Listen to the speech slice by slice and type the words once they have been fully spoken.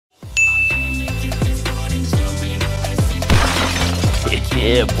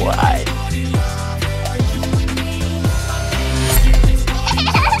Yeah, boy.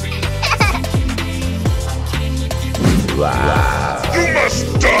 Wow. You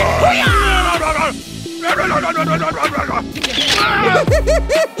must die!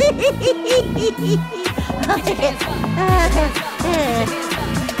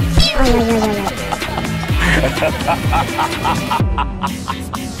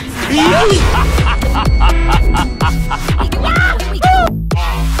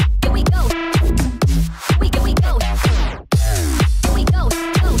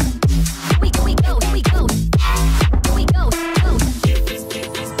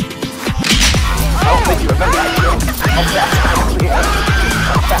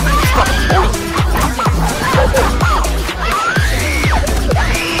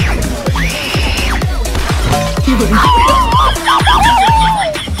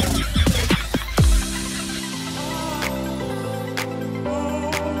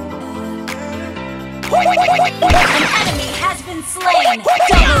 An enemy has been slain!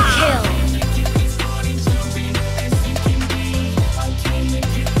 Double kill!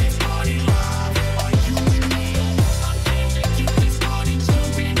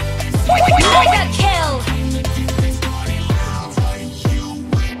 Mega kill!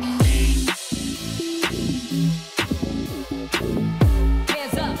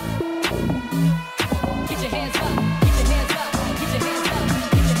 Hands up! Get your hands up! Get your hands up! Get your hands up!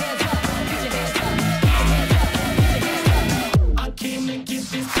 Get your hands up! Get your hands up! Get your hands up! I came to get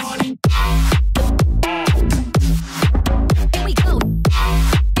this party. Here we go!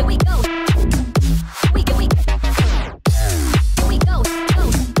 Here we go! We go! We go! We go!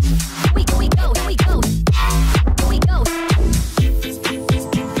 We go! We go! We go! We go!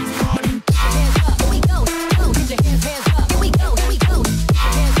 Hands up! We go! Go! Get your hands up! We go! We go!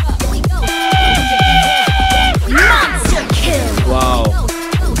 Hands up! We go! Monster kill! Wow.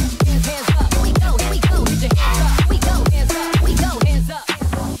 Hands up! We go! We go! Get your hands up! We go! Hands up! We go! Hands up!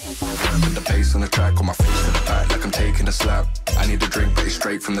 Put the bass on the track, on my face to the back like I'm taking a slap. I need a drink, but it's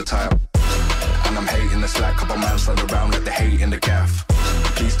straight from the tap. And I'm hating the slack, couple man slide around like they hate in the gaff.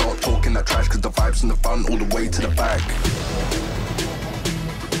 Please stop talking that trash, cause the vibes in the front all the way to the back.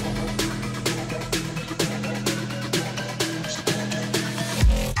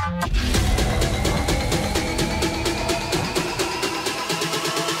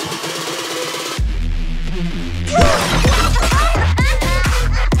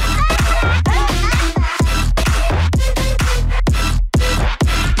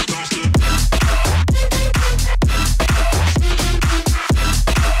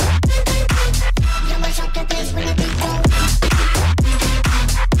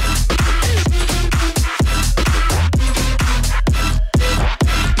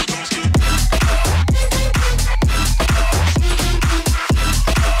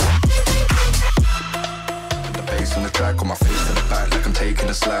 On my face to the back like I'm taking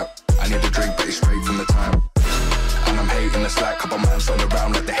a slap. I need a drink, but it's straight from the tap. And I'm hating the slack, couple man slide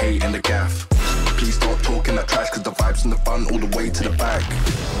around like they hate in the gaff. Please stop talking that trash, cause the vibes in the front all the way to the back.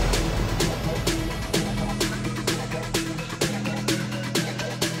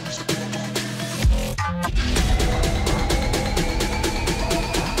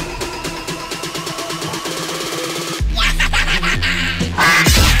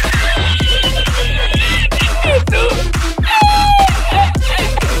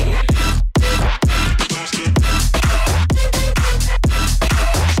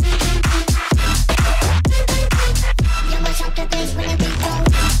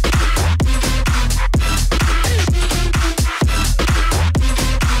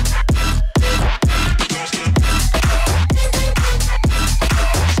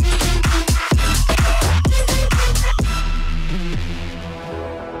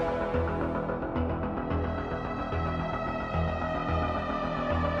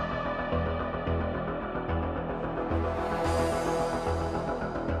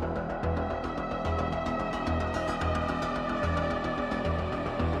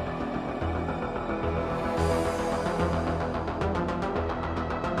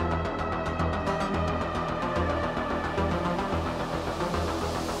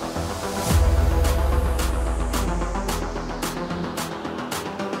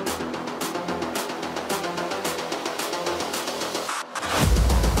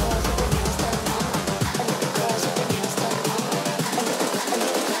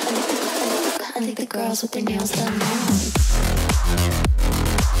 girls with their nails done now.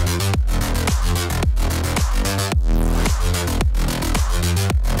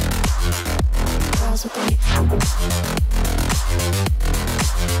 Girls with their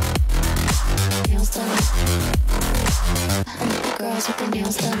nails done. I think the girls with their nails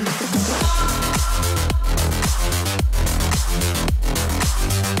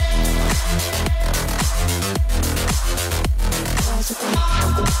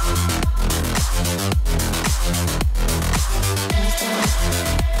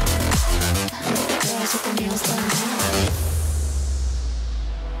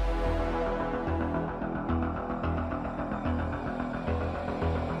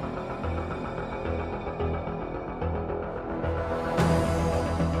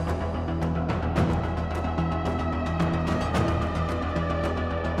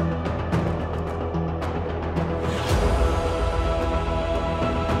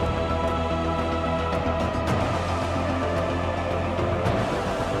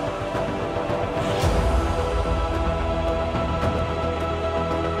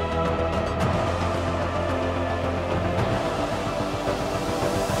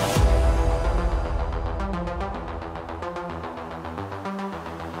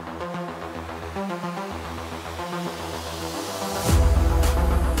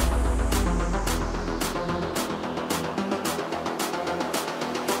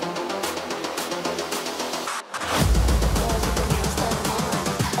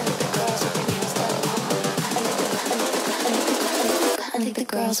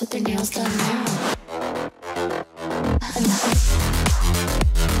with their nails done now.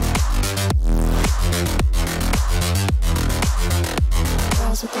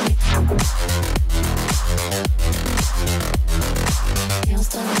 Girls with their nails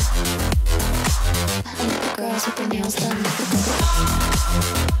done. I like the girls with their nails done.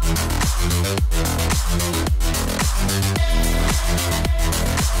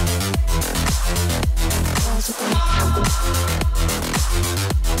 Girls with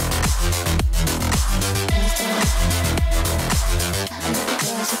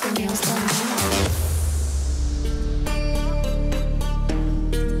their nails done.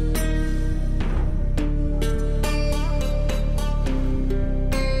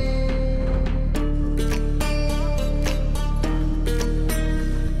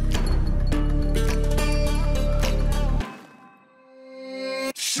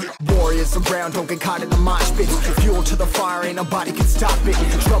 Warriors around, don't get caught in the mosh pit. Fuel to the fire, ain't nobody can stop it.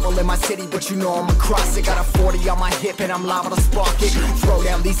 Trouble in my city, but you know I'm across it. Got a 40 on my hip and I'm liable to spark it. Throw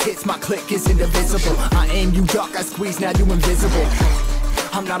down these hits, my click is indivisible. I aim, you duck, I squeeze, now you invisible.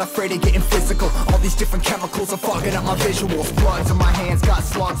 I'm not afraid of getting physical. All these different chemicals are fogging up my visuals. Bloods on my hands, got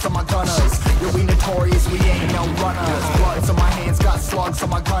slugs on my gunners. Yo, we notorious, we ain't no runners. Bloods on my hands, got slugs on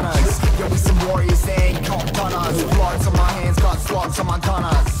my gunners. Yo, we some warriors, they ain't called gunners. Bloods on my hands, got slugs on my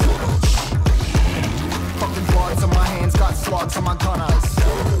gunners. Fucking bloods on my hands, got slugs on my gunners.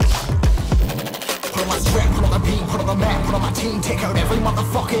 Put on my strap, put on the beam, put on the map, put on my team. Take out every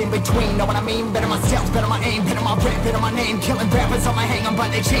motherfucker in between. Know what I mean? Better myself, better my aim, better my rap, better my name. Killing rappers on my hang, I'm by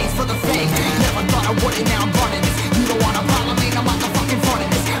their chains for the fame. Never thought I would it, now I'm running this. You don't wanna follow me, I'm motherfucking front of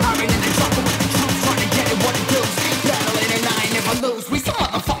this. I ran in the jungle with the troops, trying to get it what it does. Battling and I ain't never lose, we some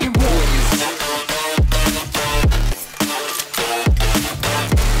motherfucking warriors.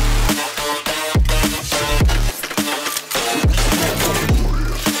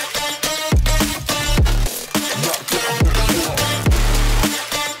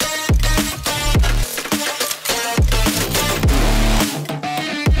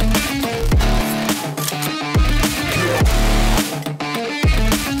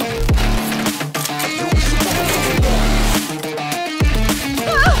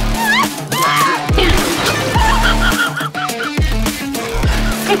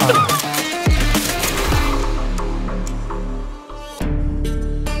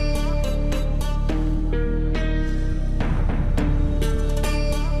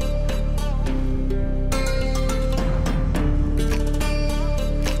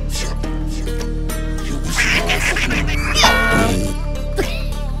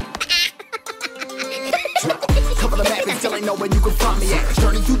 Where you can find me at.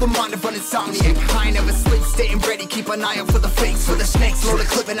 Journey through the mind of an insomniac. I ain't never sleep, staying ready, keep an eye out for the fakes. For the snakes, load a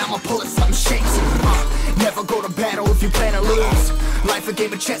clip and I'ma pull it, something shakes. Never go to battle if you plan to lose. Life a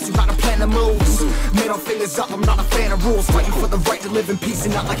game of chess, you gotta plan the moves. Middle fingers up, I'm not a fan of rules. Fighting for the right to live in peace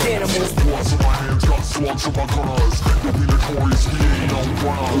and not like animals. Bloods on my hands, got slugs on my gunners. You'll be notorious, we ain't no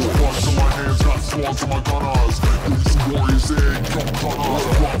runners. Bloods on my hands, got slugs on my gunners. You'll be some warriors, they ain't no gunners.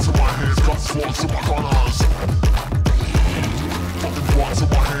 Bloods on my hands, got slugs on my gunners. Bloods on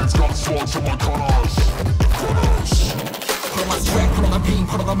my hands, got slugs on my gunners. Put on my strap, put on the beam,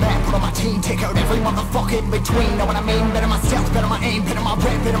 put on the map, put on my team. Take out every motherfucker in between. Know what I mean? Better myself, better my aim, better my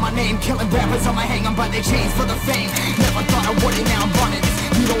rap, better my name. Killing rappers on my hang, I'm by their chains for the fame. Never thought I would it, now I'm running this.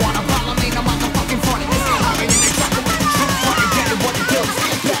 You don't wanna follow me, I'm motherfucking front of this. I ran in the jungle with the troops, trying to get it what it does.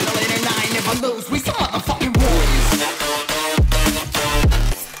 Battling and I ain't never lose, we some motherfucking warriors.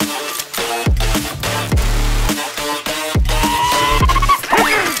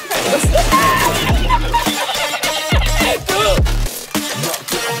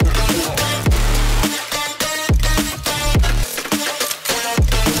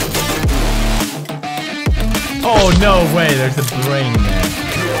 Oh, no way, there's a brain there.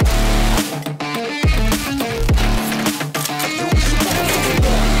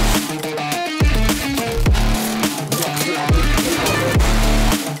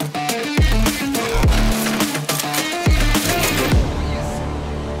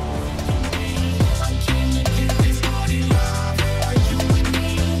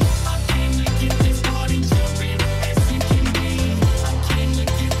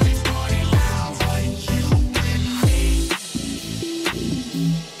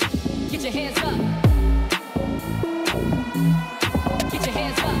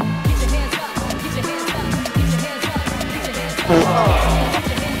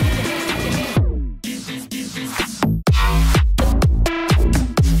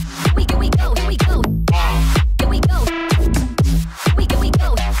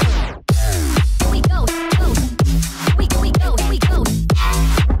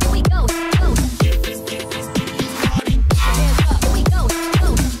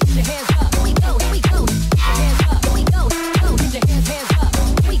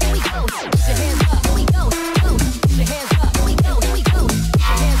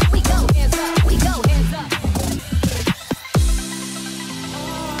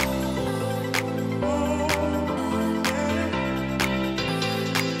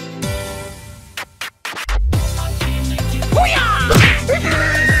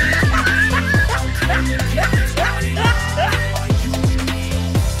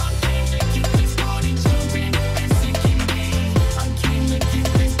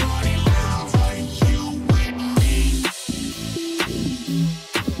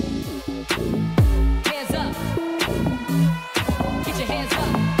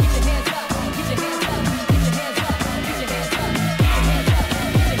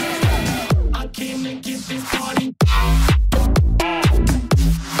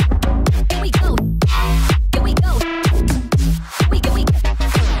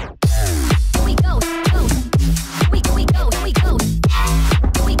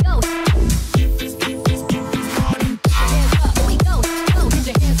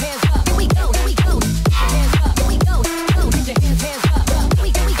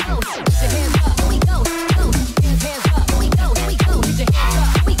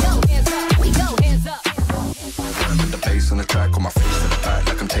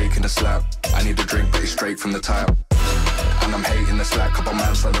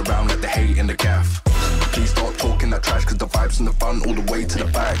 around like they hate in the gaff. Please stop talking that trash, cause the vibes in the front all the way to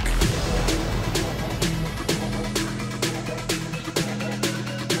the back.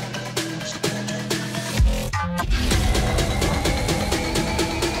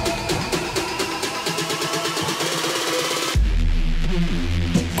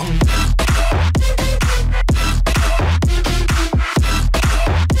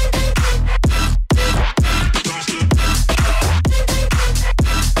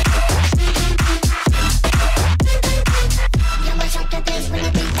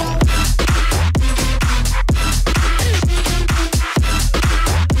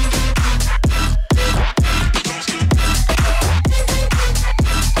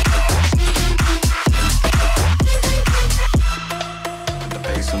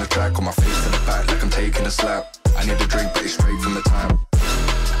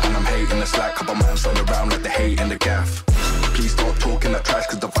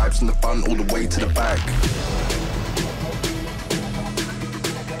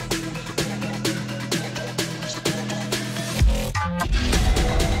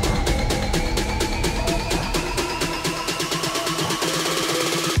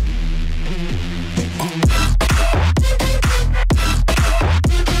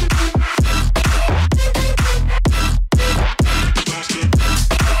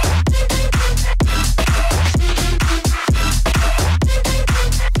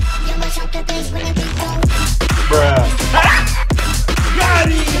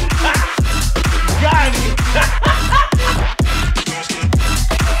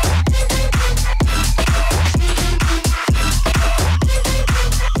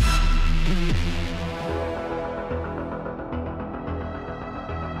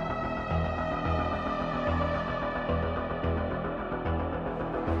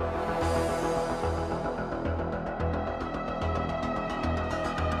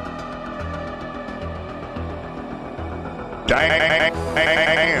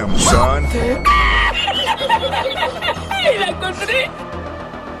 Damn, son.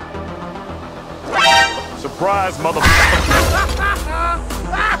 Surprise, motherfucker.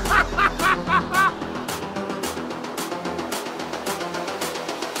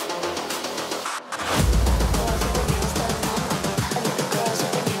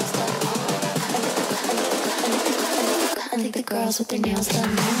 I think the girls with their nails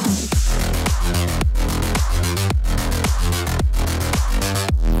done now.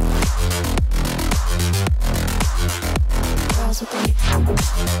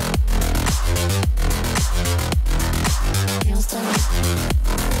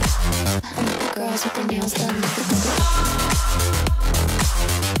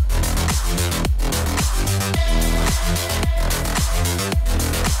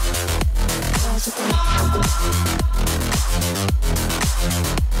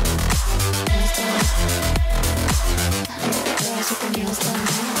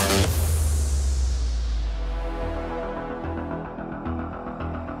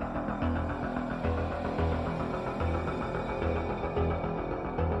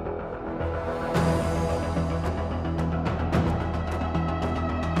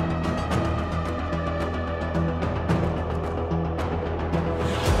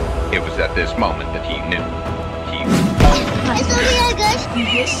 It was at this moment that he knew.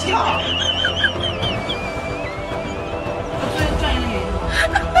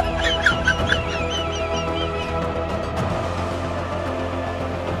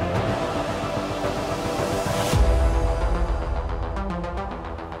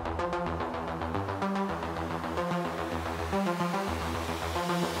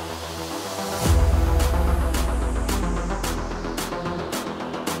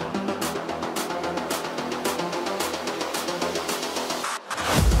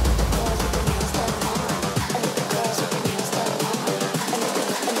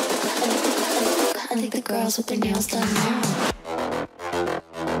 Girls with their nails done now.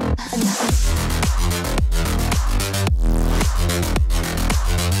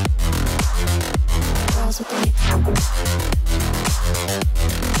 Girls with their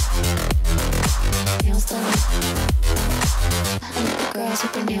nails done. I think the girls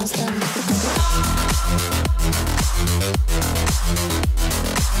with their nails done.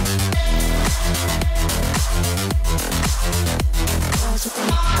 Girls with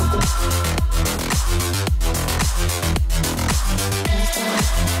their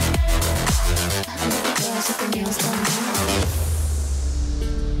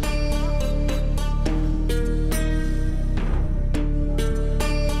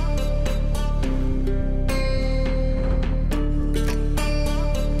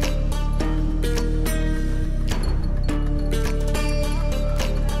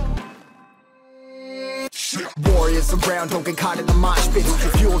Warriors around, don't get caught in the mosh pit.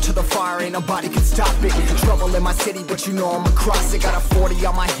 Fuel to the fire, ain't nobody can stop it. Trouble in my city, but you know I'm across it. Got a 40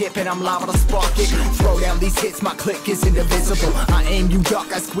 on my hip and I'm liable to spark it. Throw down these hits, my click is indivisible. I aim, you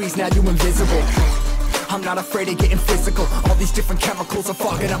duck, I squeeze, now you invisible. I'm not afraid of getting physical. All these different chemicals are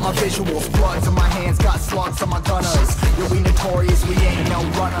fogging up my visuals. Bloods on my hands, got slugs on my gunners. Yo, we notorious, we ain't no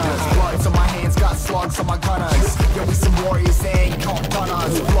runners. Bloods on my hands, got slugs on my gunners. Yo, we some warriors, they ain't no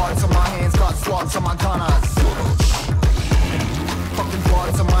gunners. Bloods on my hands, got slugs on my gunners. Fucking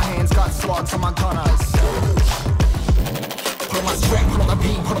bloods on my hands, got slugs on my gunners. Put on my strap, put on the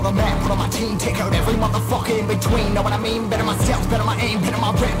beat, put on the map, put on my team. Take out every motherfucker in between. Know what I mean? Better myself, better my aim, better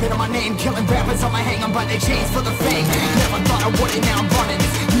my rap, better my name. Killing rappers on my hang, I'm by their chains for the fame. Never thought I would it, now I'm running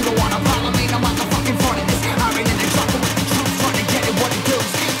this. You don't wanna follow me, I'm motherfucking running this. I ran in the trouble with the troops, trying to get it what it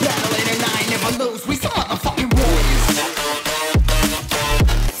does. Battling and I ain't never lose, we some motherfucking warriors.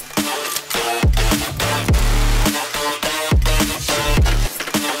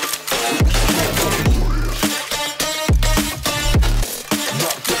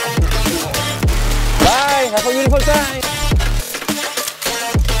 Have a beautiful time.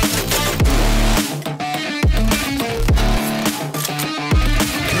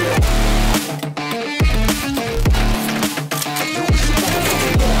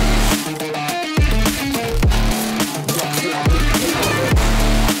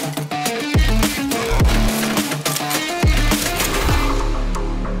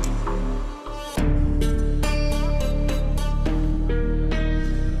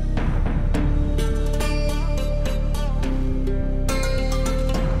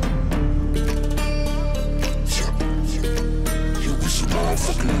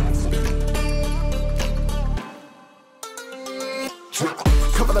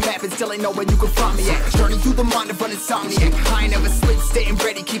 Cover the map and still ain't know where you can find me at. Journey through the mind of an insomniac. I ain't never sleep, staying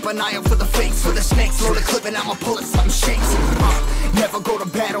ready, keep an eye out for the fakes. For the snakes, load a clip and I'ma pull it, something shakes. Never go to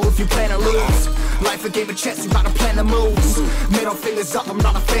battle if you plan to lose. Life a game of chess, you gotta plan the moves. Middle fingers up, I'm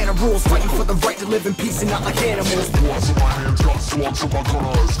not a fan of rules. Fighting for the right to live in peace and not like animals. Bloods in my hands, got slugs on my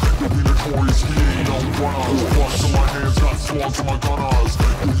gunners. Yo, we notorious, we ain't no runners. Bloods in my hands, got slugs on my gunners.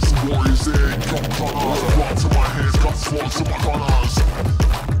 Yo, we some warriors, they ain't no gunners. Bloods in my hands, got slugs on my gunners.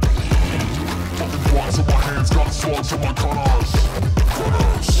 Fucking bloods in my hands, got slugs on my gunners.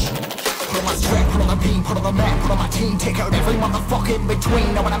 Put on my strap, put on the beam, put on the map, put on my team. Take out every motherfucker in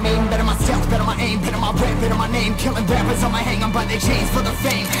between. Know what I mean? Better myself, better my aim, better my rap, better my name. Killing rappers on my hang, I'm by their chains for the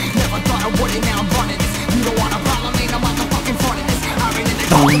fame. Never thought I would it, now I'm running this. You don't wanna follow me, I'm motherfucking running this. I ran in the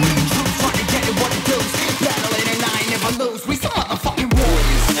dark with the truth, trying to get it what it does. Battling and I ain't never lose, we some motherfucking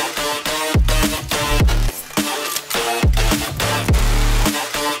warriors.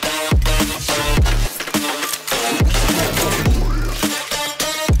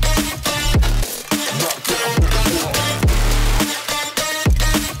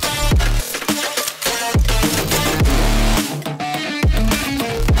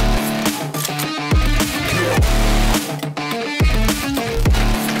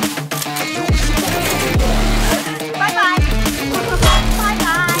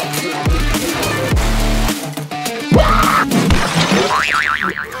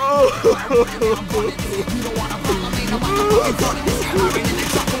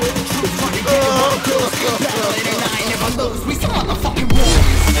 We some motherfucking